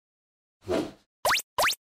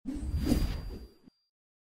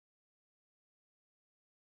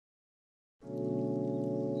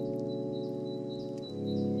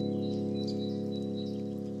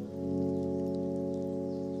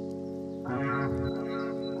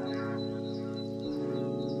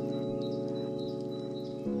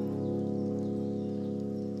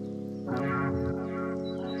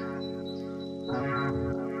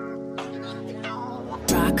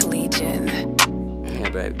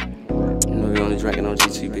baby. You know you only drinking on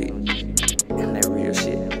GTB. And that real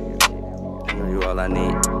shit. You know you all I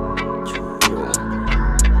need.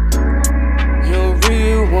 You're a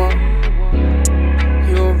real one.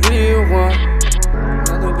 You're a real one.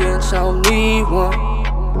 Another bitch, I don't need one.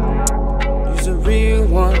 You're a real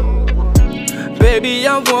one. Baby,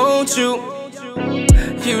 I want you.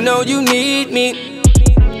 You know you need me.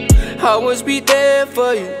 I always be there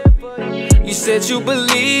for you. You said you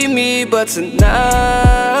believe me, but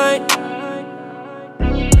tonight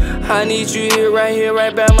I need you here,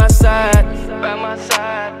 right by my side. By my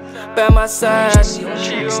side, by my side.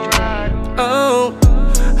 Oh,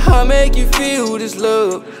 I'll make you feel this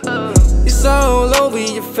love. It's all over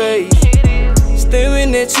your face.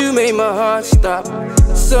 Staring at you made my heart stop.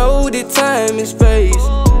 So did time and space.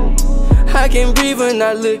 I can't breathe when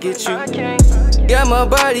I look at you. Got my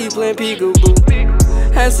body playing peekaboo.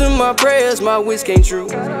 Answer my prayers, my wish came true.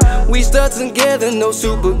 We stuck together, no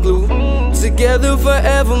super glue. Together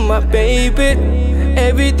forever, my baby.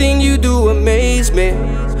 Everything you do amaze me.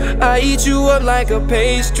 I eat you up like a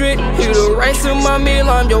pastry. You the rice of my meal,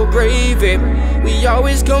 I'm your gravy. We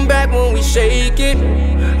always come back when we shake it.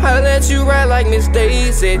 I let you ride like Miss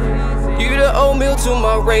Daisy. You the oatmeal to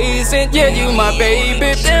my raisin. Yeah, you my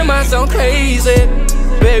baby. Damn, I sound crazy.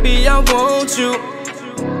 Baby, I want you.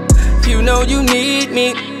 You know you need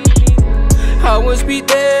me. I always be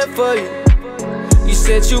there for you. You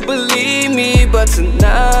said you believe me, but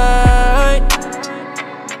tonight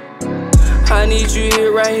I need you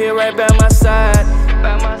here, right by my side.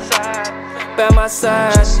 By my side, by my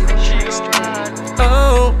side.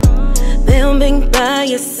 Oh, they'll be by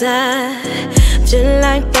your side, just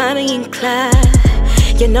like Bonnie and Clyde.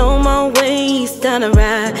 You know my ways down the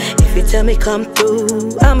ride. If you tell me come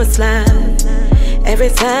through, I'ma slide. Every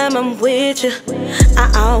time I'm with you,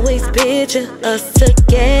 I always picture us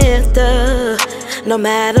together. No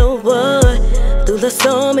matter what, through the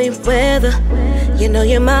stormy weather, you know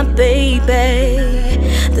you're my baby.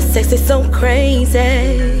 The sex is so crazy,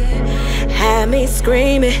 had me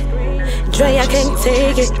screaming. Dre, I can't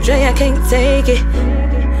take it, Dre, I can't take it.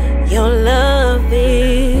 Your love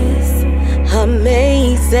is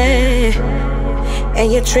amazing,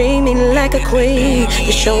 and you treat me like a queen.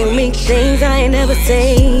 You show me things I ain't never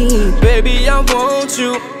seen. Baby, I want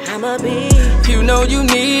you. I'ma be. You know you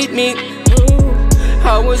need me.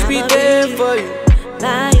 I always be there for you.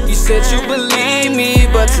 You said you believe me,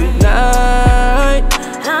 but tonight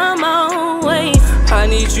I'm always. I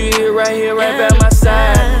need you here, right by my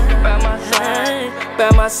side. By my side, by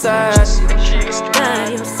my side.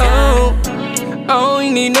 Oh, I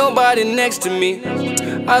don't need nobody next to me.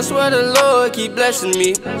 I swear the Lord keep blessing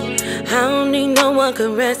me. I don't need no one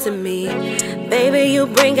caressing me. Baby, you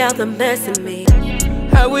bring out the best in me.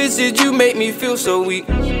 I wish that you make me feel so weak.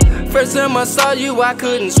 First time I saw you, I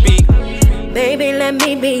couldn't speak. Baby, let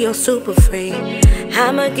me be your super freak.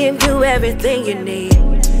 I'ma give you everything you need.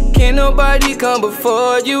 Can't nobody come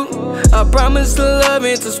before you. I promise to love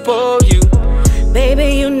and to spoil you.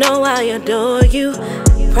 Baby, you know I adore you.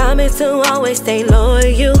 Promise to always stay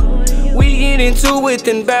loyal. We get into it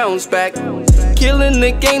and bounce back. Killing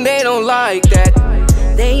the game, they don't like that.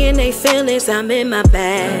 They in they feelings, I'm in my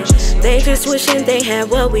bag. They just wishing they had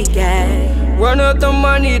what we got. Run up the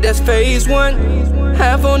money, that's phase one.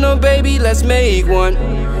 Half on a baby, let's make one.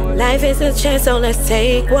 Life is a chance, so let's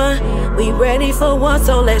take one. We ready for one,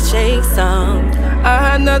 so let's shake some. I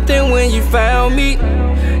had nothing when you found me.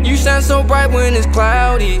 You shine so bright when it's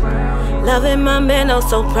cloudy. Loving my man, oh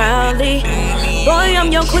so proudly. Boy,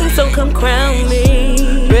 I'm your queen, so come crown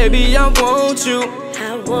me. Baby, I want you.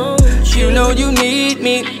 I want you. You know you need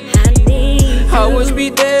me. I need you. I always be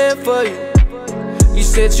there for you. You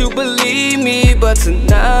said you believe me, but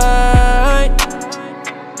tonight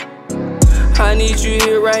I need you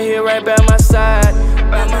here, right by my side.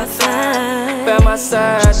 By my side. By my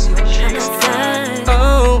side. By my side.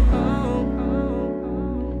 Oh,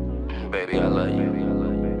 baby, I love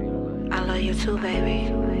you. I love you too, baby.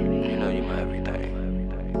 You know you my everything.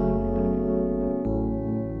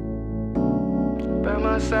 By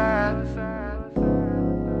my side.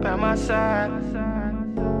 By my side.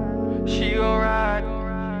 She gon' ride.